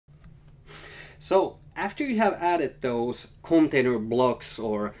So after you have added those container blocks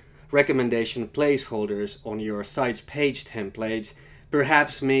or recommendation placeholders on your site's page templates,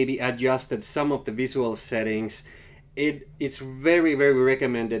 perhaps maybe adjusted some of the visual settings, it's very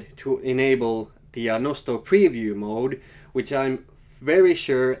recommended to enable the Nosto preview mode, which I'm very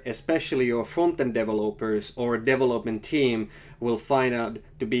sure especially your front-end developers or development team will find out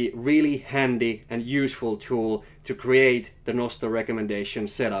to be really handy and useful tool to create the Nosto recommendation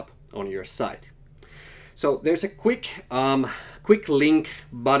setup on your site. So there's a quick link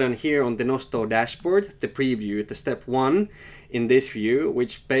button here on the Nosto dashboard, the preview, the step 1 in this view,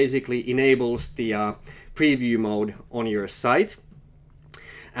 which basically enables the preview mode on your site.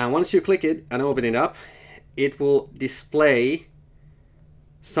 And once you click it and open it up, it will display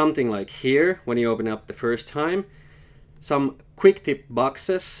something like here when you open up the first time, some quick tip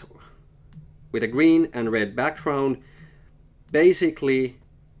boxes with a green and red background, basically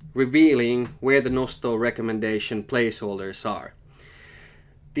revealing where the Nosto recommendation placeholders are.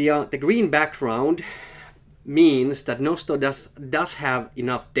 The green background means that Nosto does have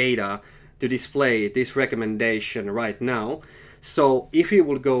enough data to display this recommendation right now. So if you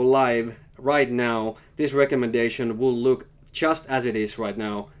will go live right now, this recommendation will look just as it is right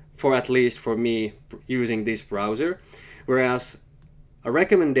now, for at least for me using this browser. Whereas a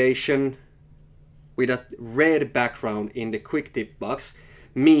recommendation with a red background in the quick tip box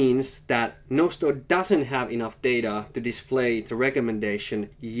means that Nosto doesn't have enough data to display the recommendation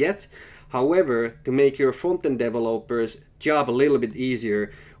yet. However, to make your front-end developers' job a little bit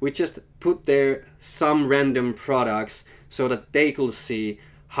easier, we just put there some random products so that they could see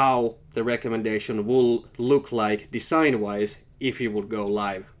how the recommendation will look like design-wise if you would go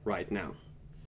live right now.